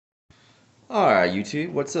Alright,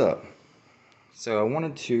 YouTube, what's up? So I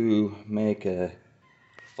wanted to make a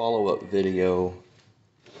follow-up video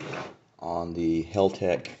on the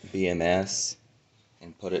Heltec BMS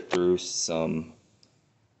and put it through some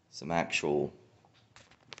actual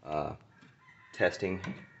testing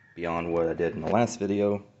beyond what I did in the last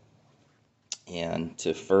video, and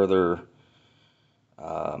to further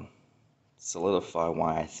solidify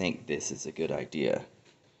why I think this is a good idea.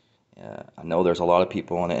 I know there's a lot of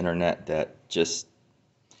people on the internet that just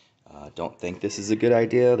don't think this is a good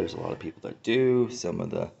idea. There's a lot of people that do. Some of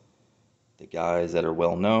the guys that are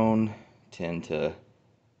well known tend to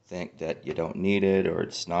think that you don't need it or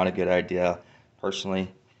it's not a good idea.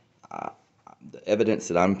 Personally, the evidence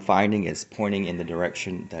that I'm finding is pointing in the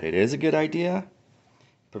direction that it is a good idea,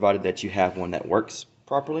 provided that you have one that works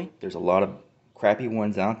properly. There's a lot of crappy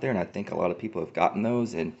ones out there, and I think a lot of people have gotten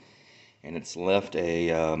those, and it's left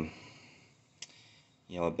a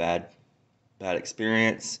a bad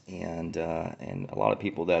experience, and a lot of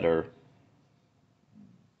people that are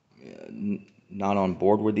not on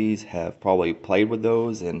board with these have probably played with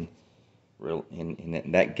those, and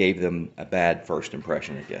that gave them a bad first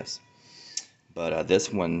impression, I guess. But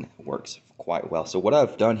this one works quite well. So what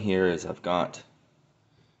I've done here is I've got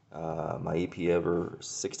my EP-Ever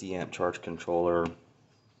 60 amp charge controller,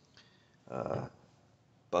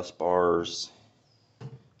 bus bars,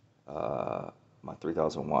 my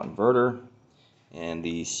 3000 watt inverter, and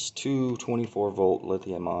these two 24 volt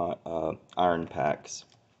lithium iron packs.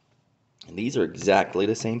 And these are exactly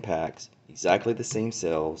the same packs, exactly the same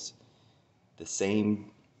cells, the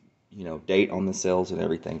same date on the cells and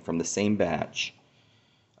everything from the same batch.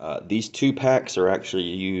 These two packs are actually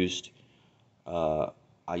used,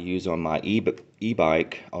 I use on my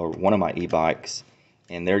e-bike, or one of my e-bikes,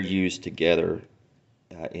 and they're used together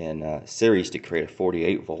in series to create a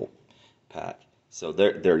 48 volt pack. So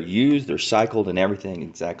they're cycled and everything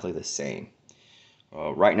exactly the same.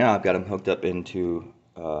 Right now I've got them hooked up into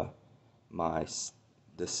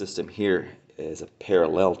this system here is a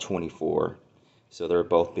parallel 24, so they're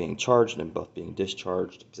both being charged and both being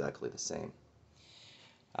discharged exactly the same.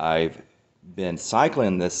 I've been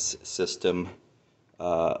cycling this system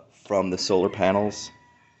from the solar panels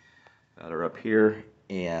that are up here,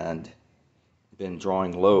 and been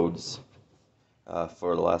drawing loads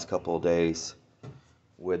for the last couple of days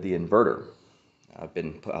with the inverter.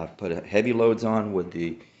 I've put heavy loads on with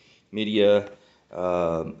the media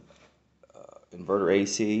inverter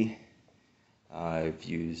AC. I've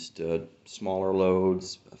used smaller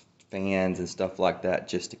loads, fans and stuff like that,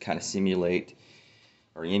 just to kind of simulate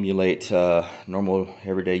or emulate normal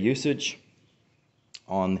everyday usage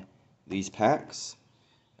on these packs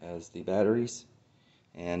as the batteries.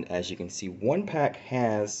 And as you can see, one pack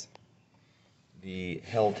has the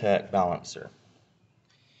Heltec balancer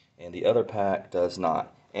and the other pack does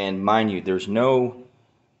not. And mind you, there's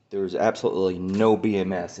absolutely no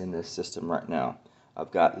BMS in this system right now.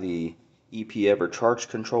 I've got the EP-Ever charge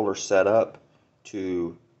controller set up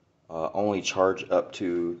to only charge up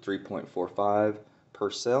to 3.45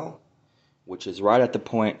 per cell, which is right at the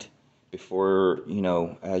point before,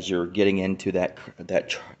 as you're getting into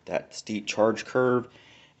that steep charge curve,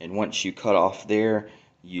 and once you cut off there,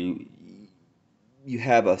 you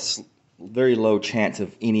have a very low chance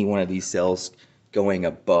of any one of these cells going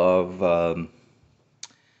above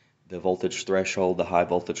the voltage threshold, the high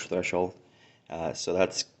voltage threshold. So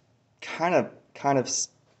that's kind of a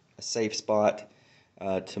safe spot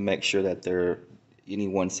to make sure that any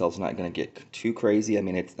one cell's not going to get too crazy. I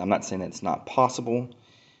mean, I'm not saying that it's not possible,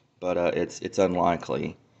 but it's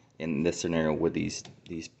unlikely in this scenario with these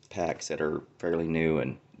packs that are fairly new,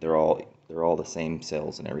 and they're all the same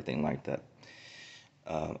cells and everything like that.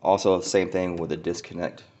 Also, same thing with the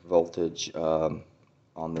disconnect voltage on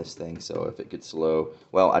this thing. So if it gets low,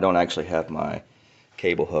 well, I don't actually have my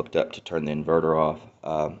cable hooked up to turn the inverter off,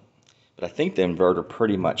 but I think the inverter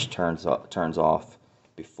pretty much turns off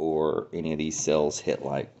before any of these cells hit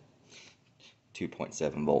like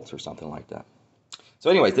 2.7 volts or something like that. So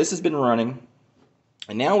anyways, this has been running,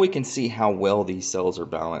 and now we can see how well these cells are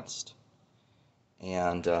balanced.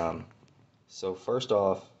 And so first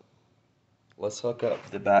off, let's hook up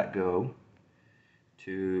the backgo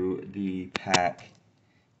to the pack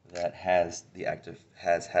that has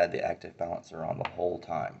had the active balancer on the whole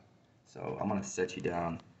time. So I'm going to set you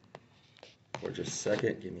down for just a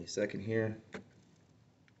second. Give me a second here.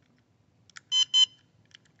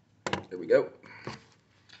 There we go.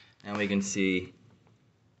 And we can see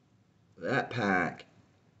that pack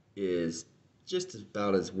is just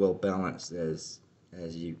about as well balanced as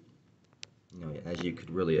you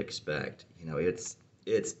could really expect.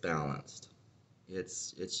 It's balanced.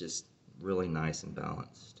 It's just really nice and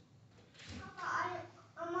balanced.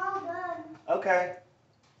 I'm all done. Okay.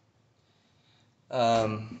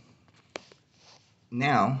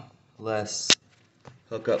 Now let's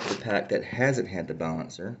hook up the pack that hasn't had the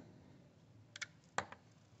balancer.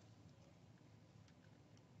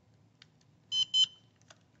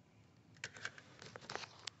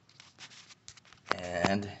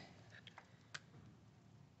 And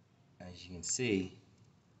as you can see,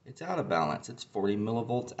 it's out of balance. It's 40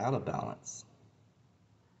 millivolts out of balance.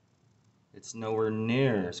 It's nowhere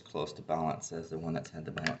near as close to balance as the one that's had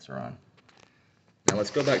the balancer on. Now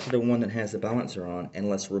let's go back to the one that has the balancer on and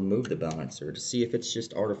let's remove the balancer to see if it's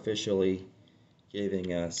just artificially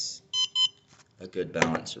giving us a good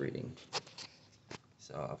balance reading.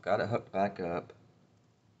 So I've got it hooked back up.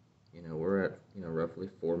 You know, we're at, roughly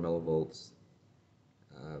 4 millivolts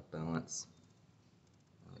balance.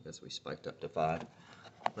 Well, I guess we spiked up to 5.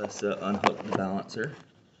 Let's unhook the balancer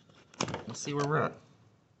and see where we're at.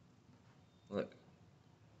 Look,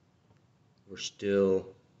 we're still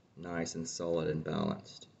nice and solid and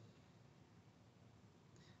balanced.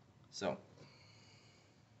 So,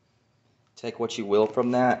 take what you will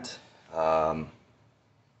from that. I'm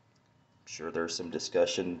sure there's some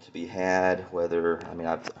discussion to be had whether,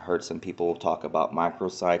 I've heard some people talk about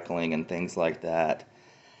microcycling and things like that.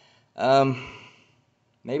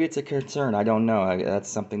 Maybe it's a concern, I don't know. That's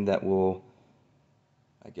something that will,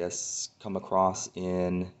 I guess, come across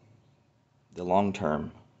in the long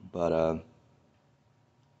term. But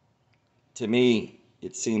to me,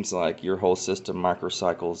 it seems like your whole system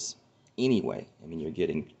microcycles anyway. You're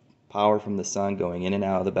getting power from the sun going in and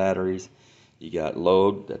out of the batteries. You got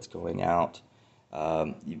load that's going out.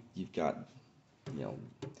 You've got,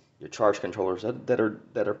 your charge controllers that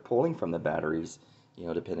are pulling from the batteries,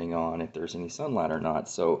 depending on if there's any sunlight or not.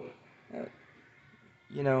 So, and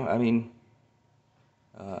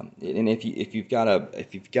if you've got a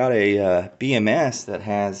BMS that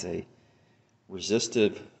has a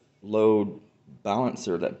resistive load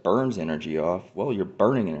balancer that burns energy off, well, you're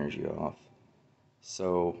burning energy off.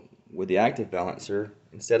 So with the active balancer,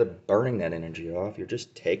 instead of burning that energy off, you're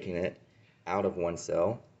just taking it out of one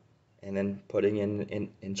cell and then putting in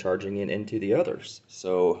and charging it into the others.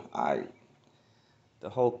 So the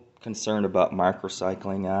whole concern about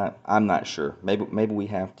microcycling, I'm not sure. Maybe we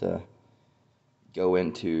have to go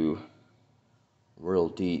into real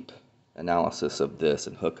deep analysis of this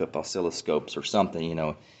and hook up oscilloscopes or something,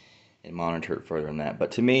 and monitor it further than that.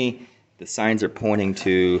 But to me, the signs are pointing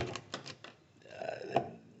to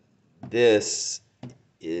this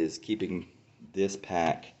is keeping this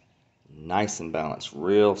pack nice and balanced,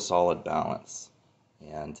 real solid balance,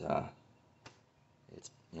 and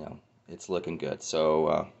it's looking good. So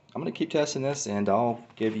I'm going to keep testing this, and I'll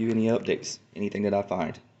give you any updates, anything that I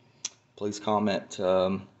find. Please comment,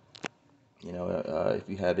 if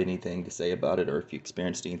you have anything to say about it, or if you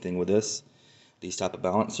experienced anything with these type of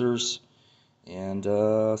balancers, and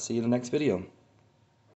see you in the next video.